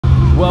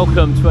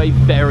welcome to a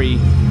very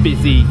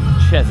busy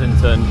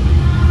Chessington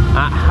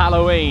at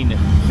Halloween.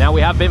 Now, we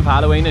have been for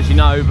Halloween, as you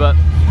know, but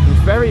it's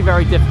very,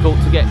 very difficult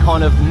to get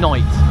kind of night.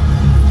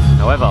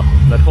 However,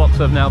 the clocks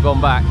have now gone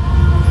back.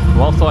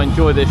 Whilst I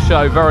enjoy this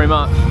show very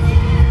much,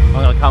 I'm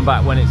going to come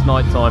back when it's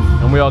night time,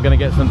 and we are going to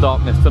get some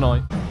darkness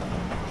tonight.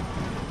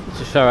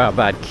 To show how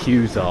bad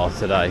queues are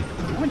today,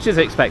 which is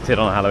expected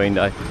on a Halloween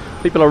day.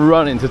 People are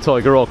running to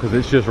Tiger Rock because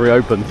it's just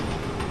reopened.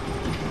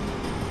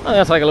 I'm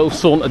going to take a little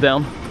saunter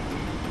down.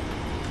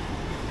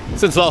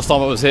 Since last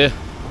time I was here,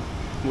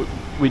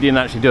 we didn't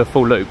actually do a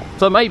full loop.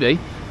 So maybe,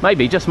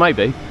 just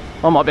maybe,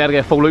 I might be able to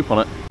get a full loop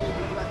on it.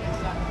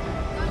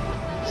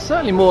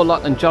 Certainly more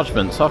luck than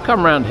judgment. So I've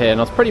come around here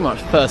and I was pretty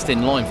much first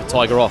in line for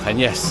Tiger Rock.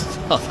 And yes,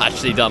 I've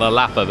actually done a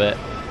lap of it.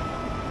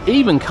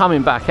 Even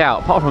coming back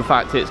out, apart from the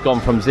fact it's gone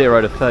from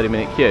 0 to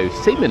 30-minute queue,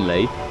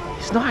 seemingly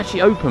it's not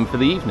actually open for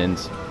the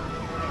evenings.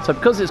 So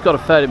because it's got a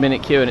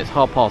 30-minute queue and it's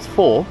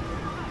 4:30,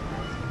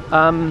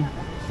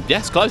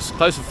 yes, close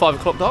for 5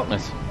 o'clock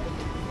darkness.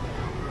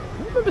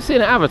 I don't remember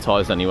seeing it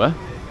advertised anywhere,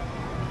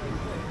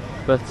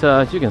 but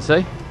as you can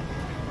see,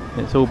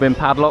 it's all been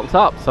padlocked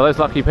up. So those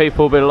lucky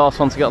people will be the last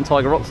ones to get on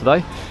Tiger Rock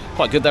today.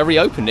 Quite good, they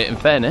reopened it in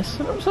fairness.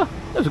 It was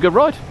a good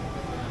ride.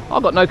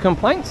 I've got no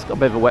complaints. Got a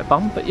bit of a wet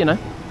bum, but you know.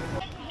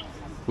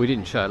 We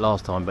didn't show it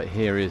last time, but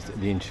here is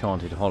the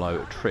Enchanted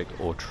Hollow Trick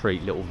or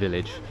Treat little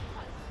village.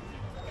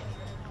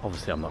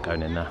 Obviously I'm not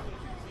going in there.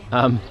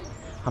 And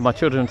my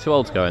children are too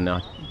old to go in there.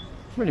 I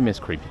really miss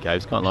Creepy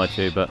Caves, can't lie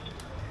to you, but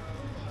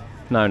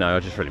no, I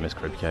just really miss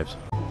Creepy Caves.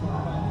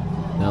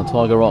 Now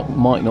Tiger Rock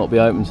might not be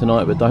open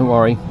tonight, but don't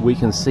worry, we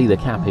can see the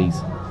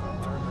cappies.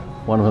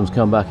 One of them's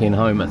come back in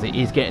home as it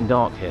is getting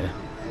dark here.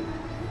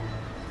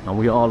 And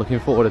we are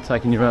looking forward to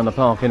taking you around the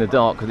park in the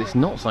dark, because it's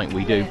not something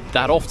we do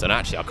that often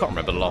actually. I can't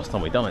remember the last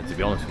time we've done it, to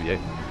be honest with you.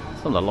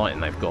 Some of the lighting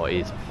they've got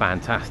is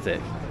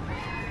fantastic.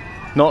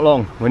 Not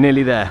long, we're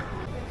nearly there.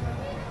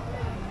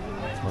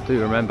 I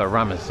do remember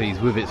Ramesses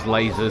with its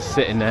lasers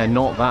sitting there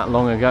not that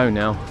long ago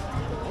now.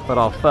 But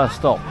our first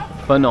stop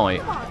for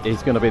night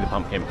is going to be the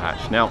pumpkin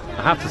patch. Now,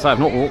 I have to say I've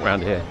not walked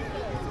around here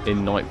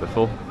in night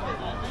before.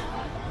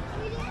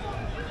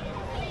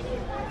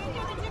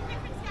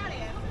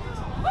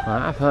 I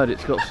have heard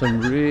it's got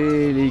some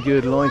really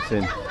good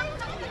lighting.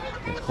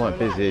 It's quite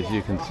busy, as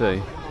you can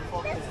see.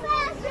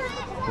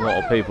 A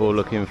lot of people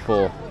looking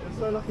for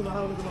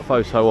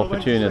photo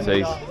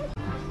opportunities.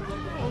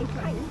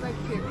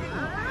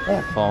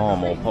 Far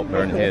more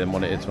popular in here than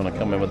what it is when I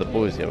come in with the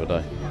boys the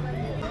other day.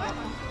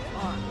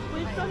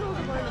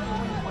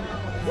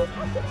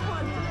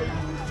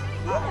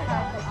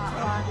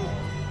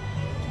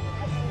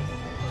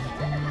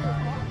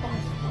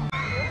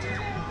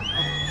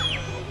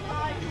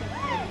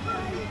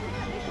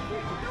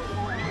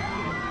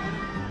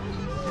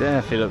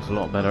 Definitely looks a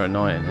lot better at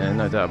night in here,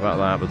 no doubt about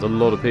that. There's a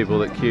lot of people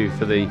that queue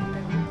for the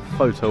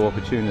photo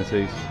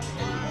opportunities.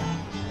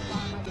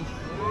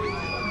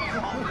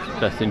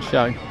 Best in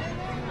show.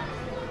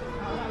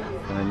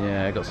 And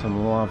yeah, got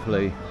some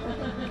lovely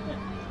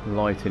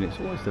lighting. It's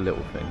always the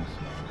little things.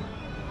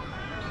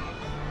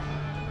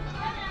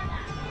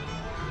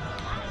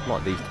 I'd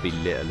like these to be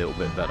lit a little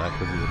bit better,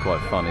 because these are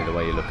quite funny the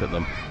way you look at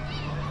them.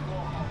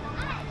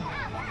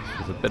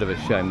 It's a bit of a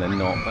shame they're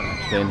not, but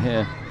actually in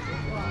here,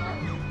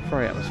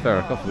 very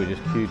atmospheric. After we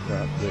just queued for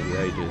absolutely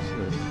ages.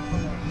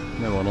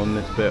 There's no one on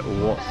this bit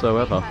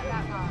whatsoever.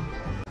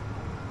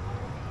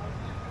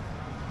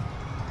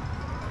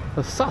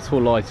 The subtle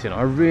lighting,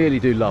 I really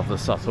do love the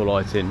subtle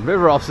lighting.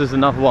 River Rafts is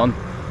another one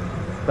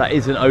that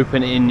isn't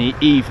open in the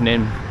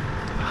evening.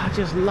 I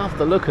just love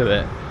the look of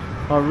it.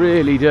 I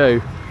really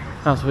do.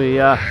 As we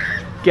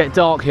get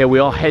dark here, we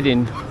are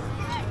heading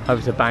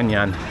over to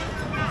Banyan.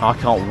 I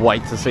can't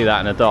wait to see that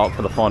in the dark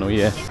for the final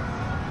year.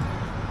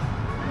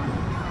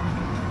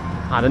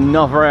 And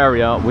another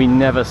area we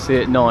never see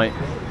at night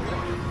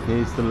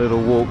is the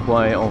little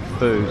walkway of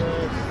food.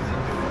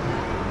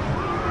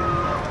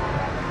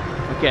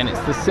 Again,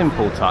 it's the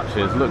simple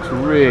touches. Looks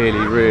really,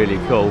 really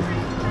cool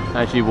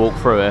as you walk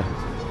through it.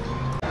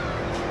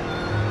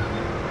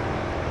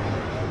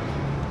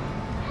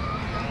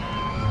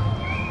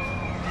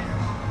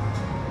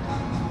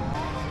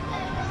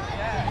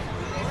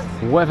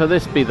 Whether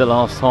this be the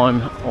last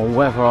time or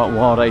whether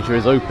Wild Asia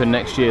is open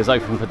next year is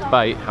open for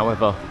debate.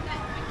 However,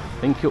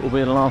 I think it will be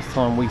the last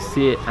time we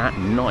see it at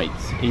night.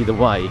 Either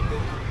way,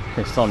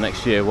 this time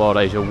next year Wild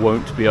Asia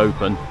won't be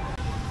open.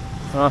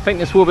 And I think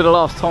this will be the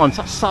last time.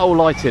 Such subtle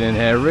lighting in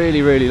here,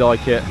 really, really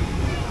like it.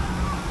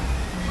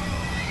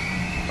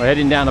 We're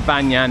heading down to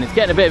Banyan. It's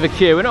getting a bit of a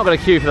queue. We're not going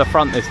to queue for the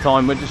front this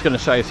time. We're just going to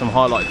show you some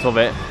highlights of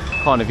it.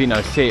 Kind of, you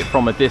know, see it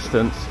from a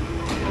distance.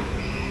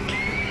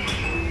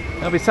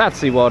 It'll be sad to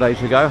see Wild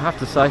Asia go, I have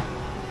to say.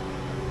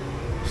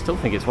 Still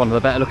think it's one of the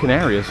better looking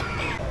areas.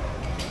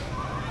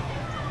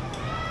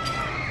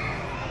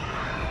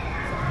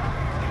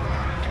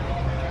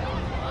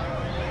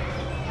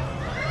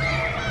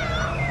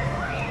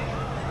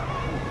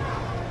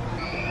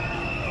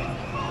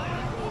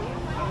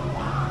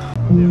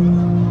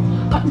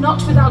 but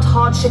not without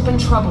hardship and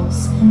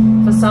troubles,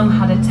 for some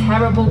had a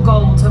terrible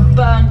goal to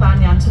burn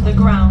Banyan to the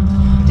ground,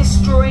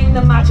 destroying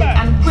the magic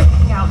and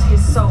whipping out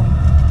his soul.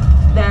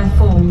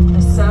 Therefore,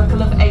 the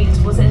Circle of Eight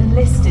was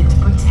enlisted to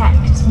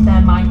protect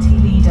their mighty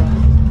leader.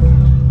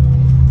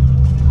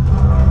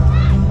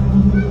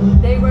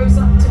 They rose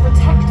up to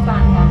protect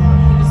Banyan when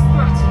he was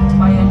threatened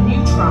by a new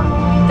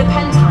tribe, the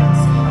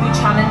Pentites, who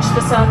challenged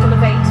the Circle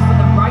of Eight for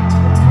the right to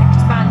protect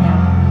Banyan.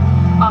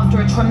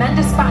 After a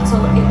tremendous battle,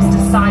 it was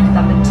decided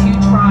that the two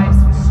tribes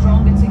were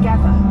stronger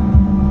together.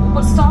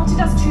 What started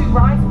as two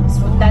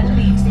rivals would then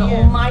lead to the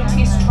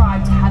almightiest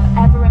tribe to have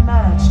ever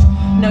emerged.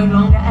 No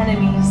longer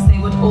enemies, they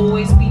would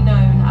always be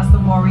known as the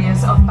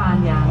Warriors of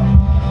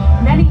Banyan.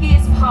 Many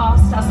years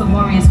passed as the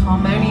warriors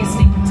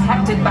harmoniously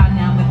protected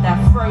Banyan with their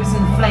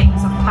frozen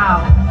flames of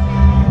power.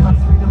 But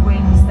through the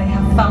winds, they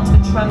have felt a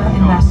tremor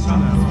in their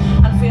strength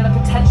and feel a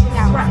potential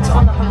threat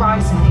on the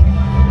horizon.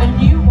 A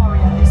new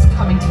warrior is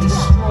coming to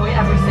destroy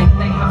everything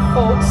they have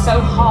fought so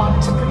hard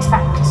to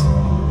protect.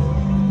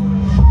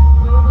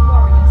 Will the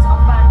warriors of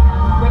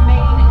Banyan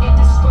remain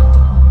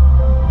indestructible?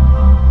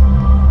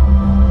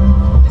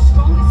 The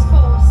strongest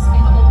force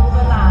in all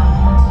the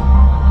land.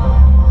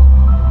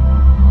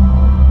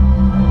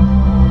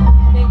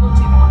 They will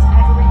do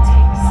whatever it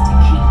takes to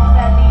keep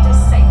their leader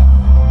safe.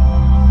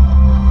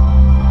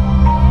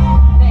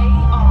 They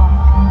are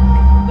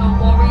the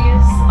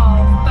Warriors of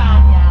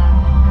Banyan.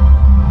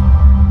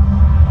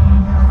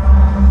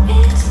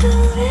 It's the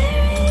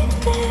very,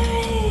 very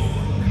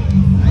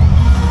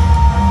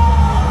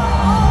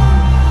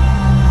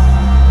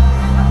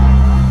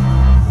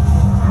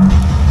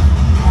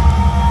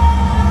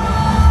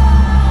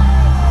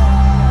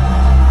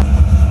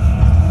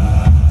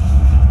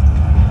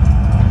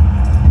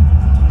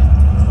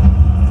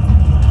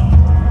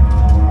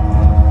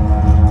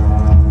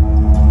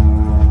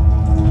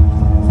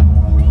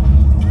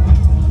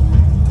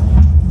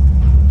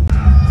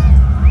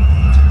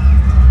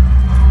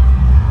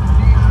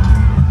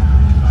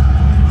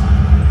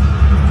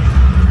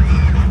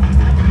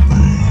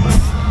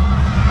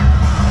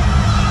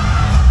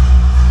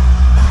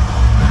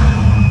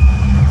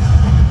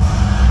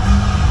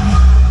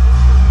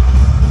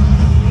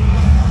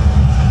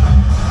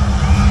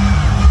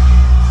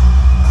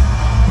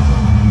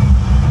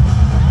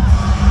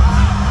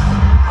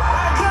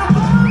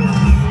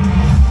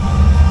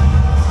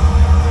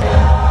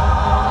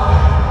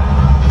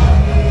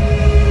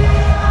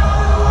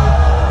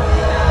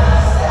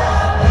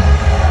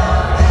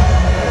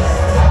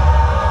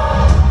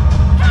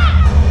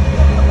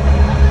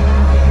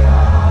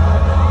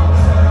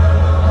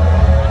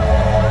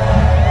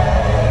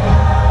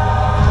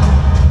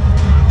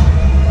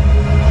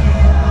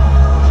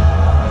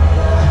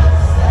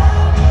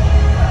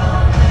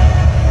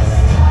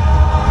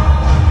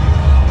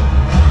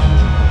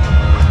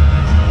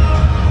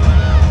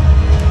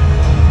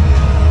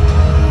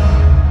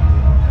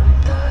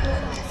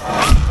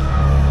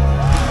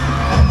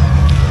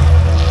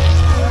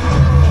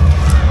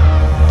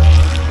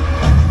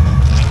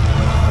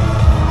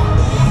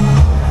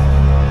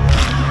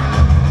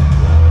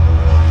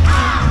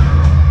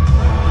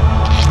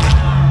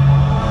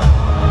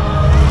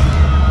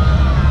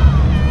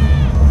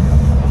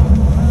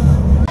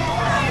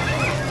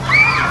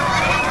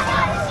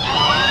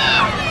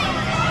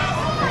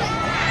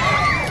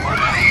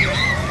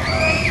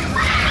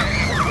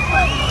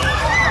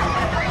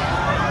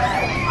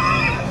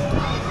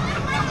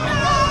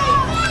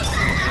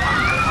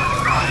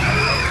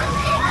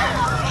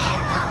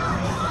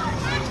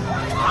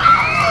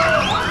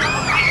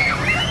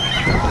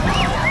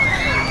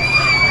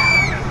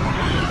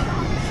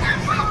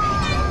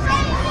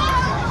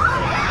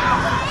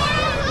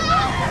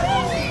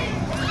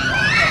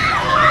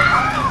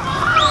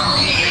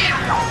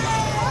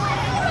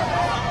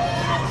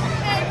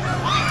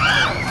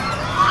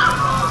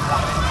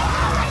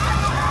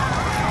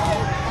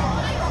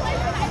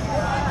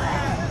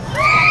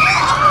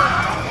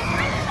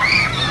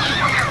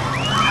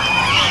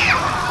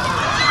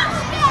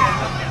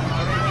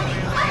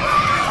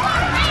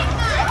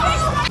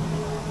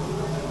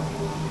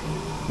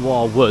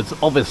Wild Woods,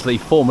 obviously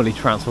formerly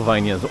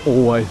Transylvania's,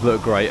 always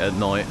look great at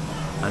night,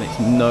 and it's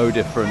no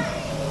different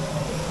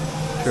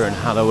during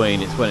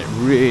Halloween. It's when it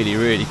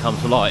really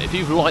comes to light. If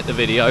you've liked the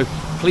video,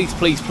 please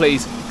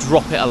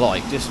drop it a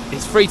like. Just,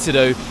 it's free to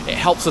do, it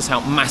helps us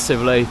out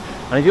massively.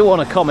 And if you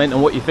want to comment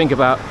on what you think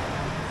about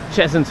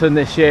Chessington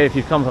this year, if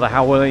you've come to the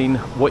Halloween,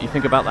 what you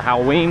think about the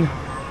Halloween.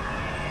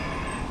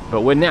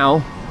 But we're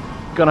now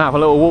gonna have a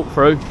little walk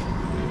through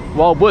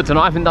Wild Woods, and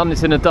I haven't done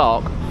this in the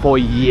dark for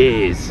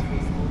years.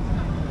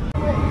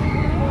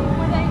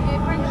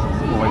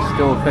 I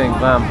still think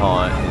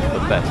Vampire is the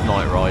best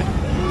night ride,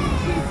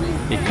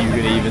 if you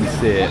can even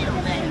see it.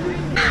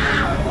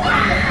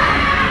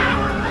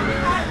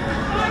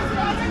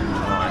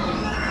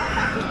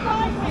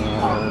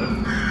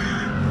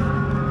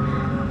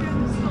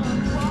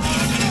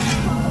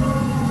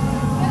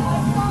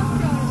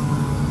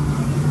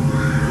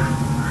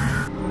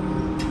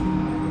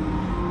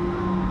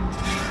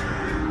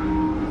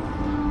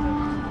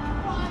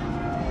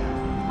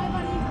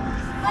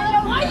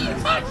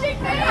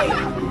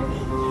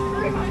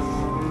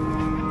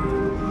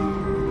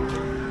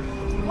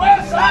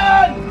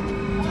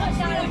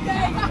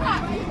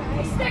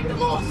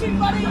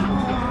 Why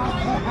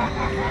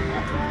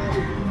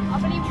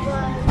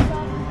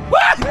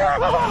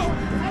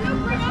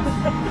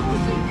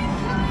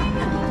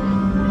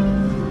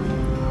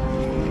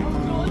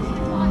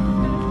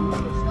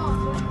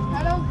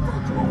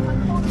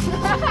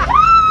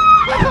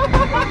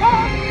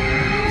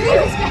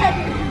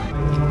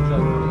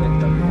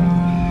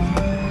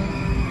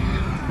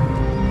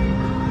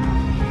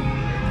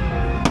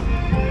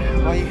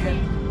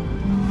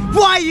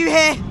are you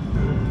here?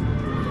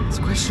 It's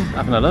a question.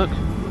 Having a look.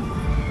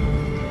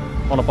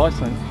 Want to buy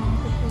something?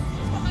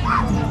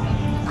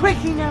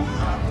 Quickly now.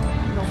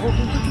 Not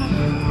walking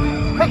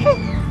quickly.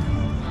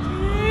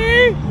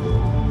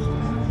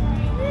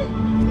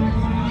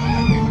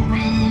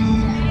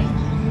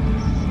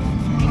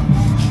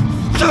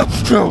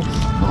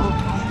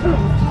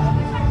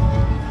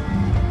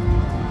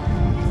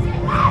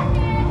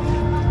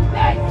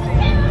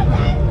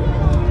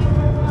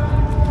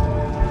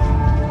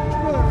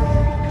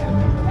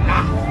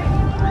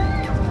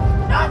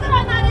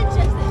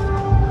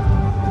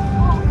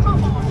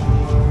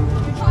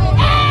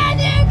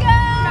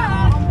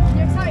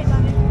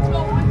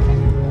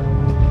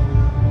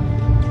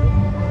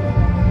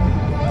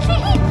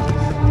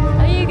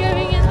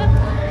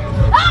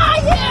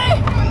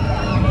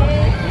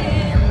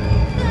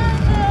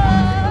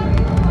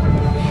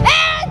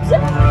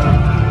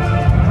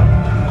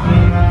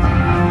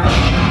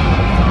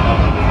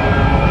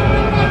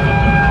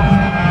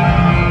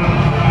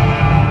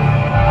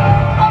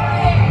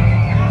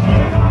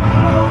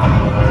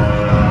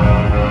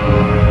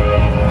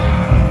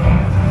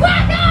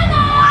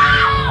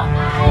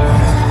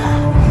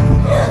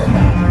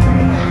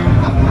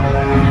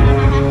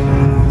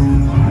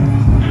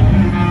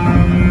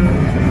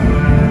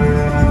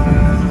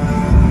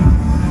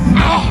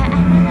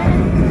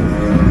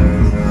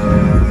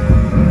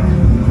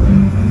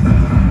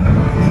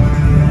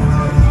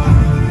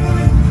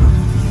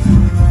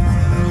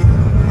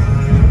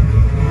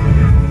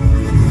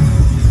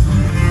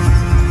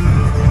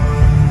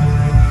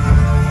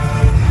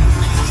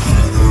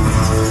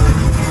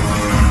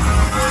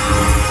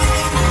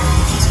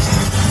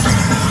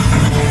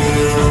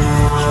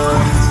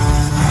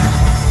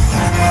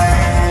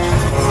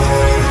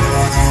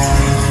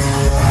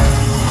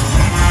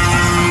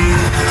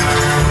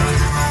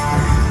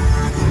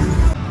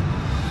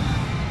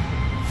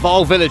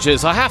 Vile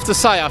Villagers. I have to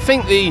say, I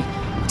think the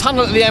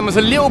tunnel at the end was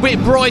a little bit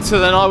brighter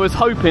than I was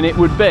hoping it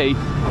would be,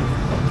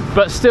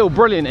 but still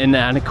brilliant in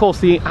there. And of course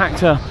the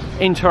actor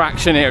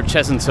interaction here at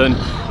Chessington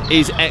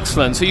is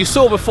excellent. So you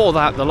saw before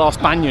that the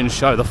last Banyan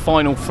show, The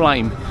Final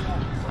Flame.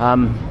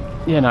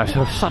 You know,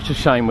 so such a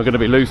shame we're going to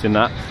be losing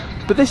that.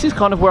 But this is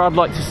kind of where I'd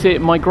like to see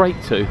it migrate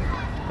to.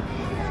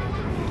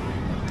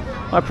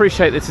 I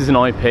appreciate this is an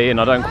IP and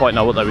I don't quite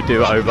know what they would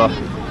do it over,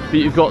 but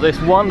you've got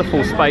this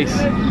wonderful space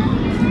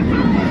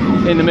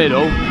in the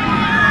middle.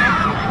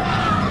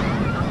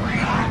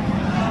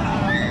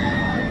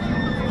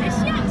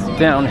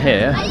 Down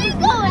here,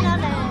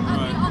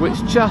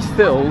 which just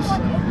feels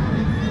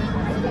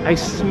a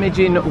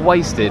smidgen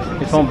wasted,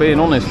 if I'm being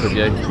honest with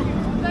you.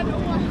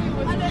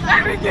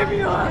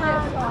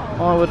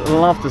 I would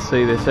love to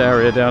see this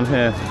area down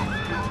here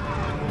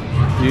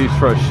used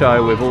for a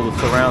show with all the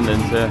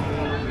surroundings here.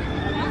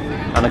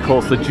 And of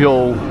course the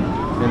jewel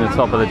in the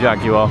top of the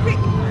Jaguar.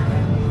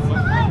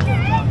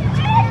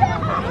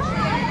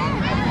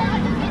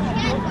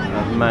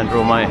 As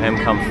Mandrill Mayhem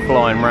comes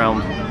flying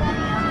round.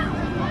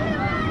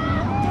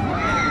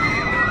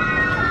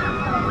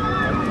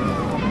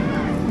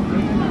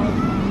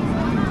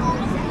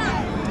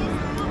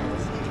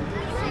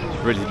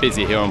 It's really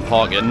busy here on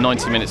Park. You got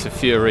 90 minutes of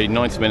Fury,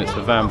 90 minutes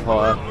for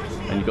Vampire,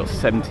 and you've got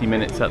 70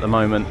 minutes at the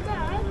moment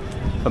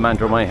for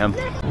Mandrill Mayhem.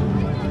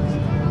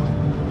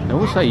 I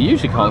will say, you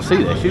usually can't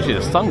see this, usually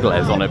the sun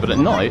glares on it, but at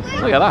night,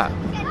 look at that.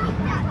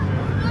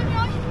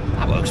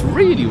 That works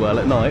really well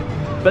at night.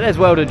 But there's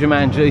World of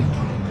Jumanji.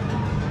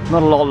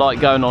 Not a lot of light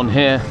going on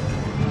here,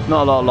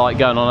 not a lot of light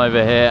going on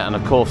over here, and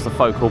of course the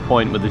focal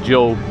point with the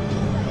jewel,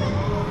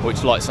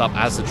 which lights up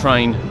as the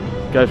train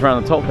goes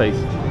around the top piece.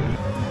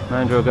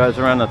 Mandrill goes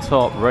around the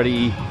top,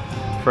 ready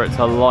for it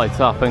to light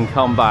up and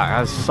come back.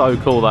 That's so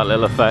cool, that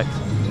little effect.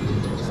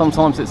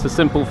 Sometimes it's the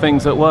simple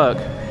things that work.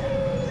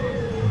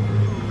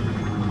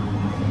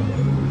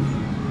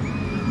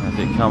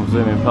 It comes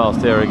zooming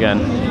past here again.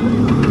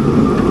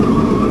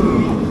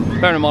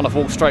 Bearing in mind I've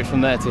walked straight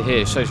from there to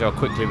here, shows you how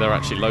quickly they're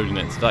actually loading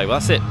it today. Well,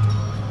 that's it.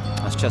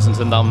 That's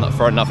Chessington done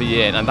for another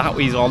year, and that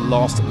is our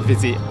last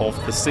visit of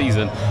the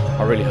season.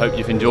 I really hope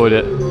you've enjoyed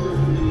it.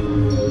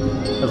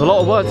 There's a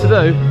lot of work to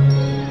do,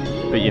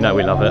 but you know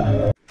we love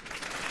it.